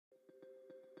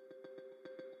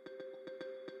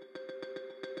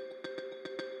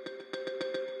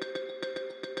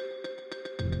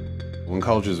When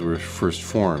colleges were first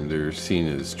formed, they were seen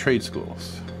as trade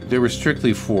schools. They were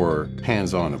strictly for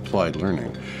hands-on applied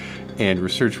learning, and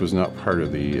research was not part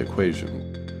of the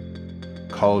equation.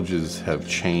 Colleges have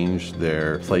changed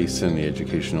their place in the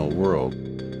educational world.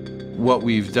 What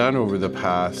we've done over the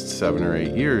past 7 or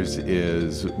 8 years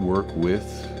is work with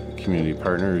community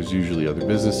partners, usually other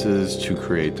businesses, to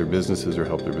create their businesses or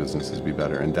help their businesses be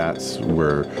better, and that's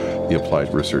where the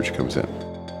applied research comes in.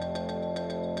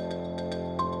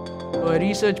 A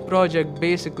research project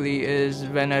basically is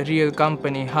when a real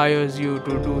company hires you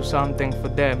to do something for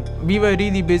them. We were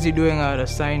really busy doing our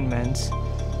assignments,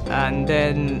 and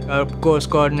then our course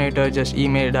coordinator just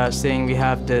emailed us saying we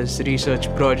have this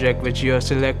research project which you are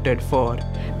selected for.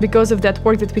 Because of that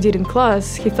work that we did in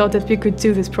class, he thought that we could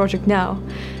do this project now.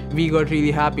 We got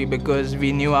really happy because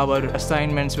we knew our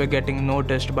assignments were getting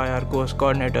noticed by our course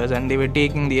coordinators, and they were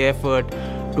taking the effort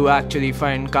to actually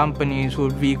find companies who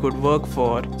we could work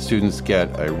for. Students get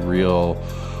a real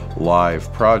live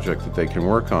project that they can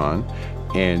work on,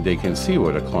 and they can see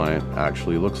what a client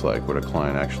actually looks like, what a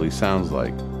client actually sounds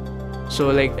like. So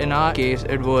like in our case,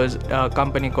 it was a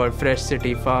company called Fresh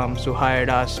City Farms who hired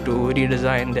us to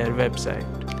redesign their website.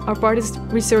 Our part is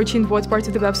researching what parts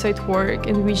of the website work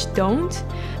and which don't,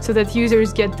 so that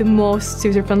users get the most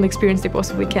user-friendly experience they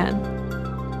possibly can.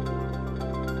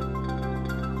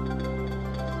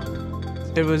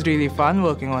 It was really fun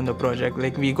working on the project.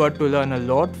 Like, we got to learn a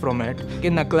lot from it.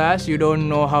 In a class, you don't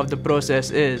know how the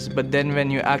process is, but then when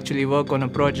you actually work on a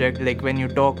project, like when you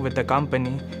talk with a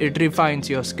company, it refines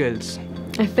your skills.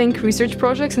 I think research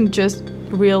projects and just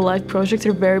real-life projects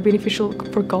are very beneficial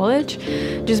for college,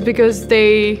 just because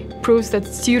they prove that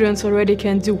students already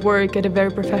can do work at a very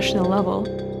professional level.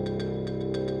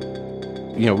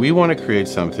 You know, we want to create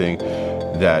something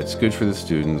that's good for the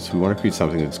students, we want to create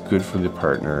something that's good for the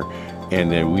partner, and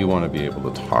then we want to be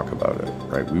able to talk about it,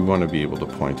 right? We want to be able to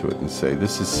point to it and say,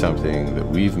 this is something that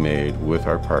we've made with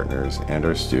our partners and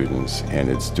our students, and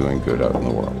it's doing good out in the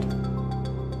world.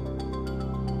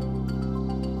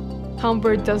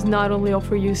 Humber does not only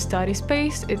offer you study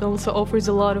space, it also offers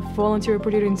a lot of volunteer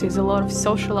opportunities, a lot of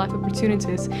social life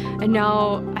opportunities, and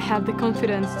now I have the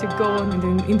confidence to go on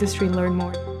in the industry and learn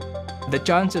more. The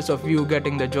chances of you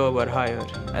getting the job are higher,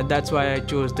 and that's why I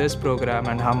chose this program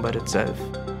and Humber itself.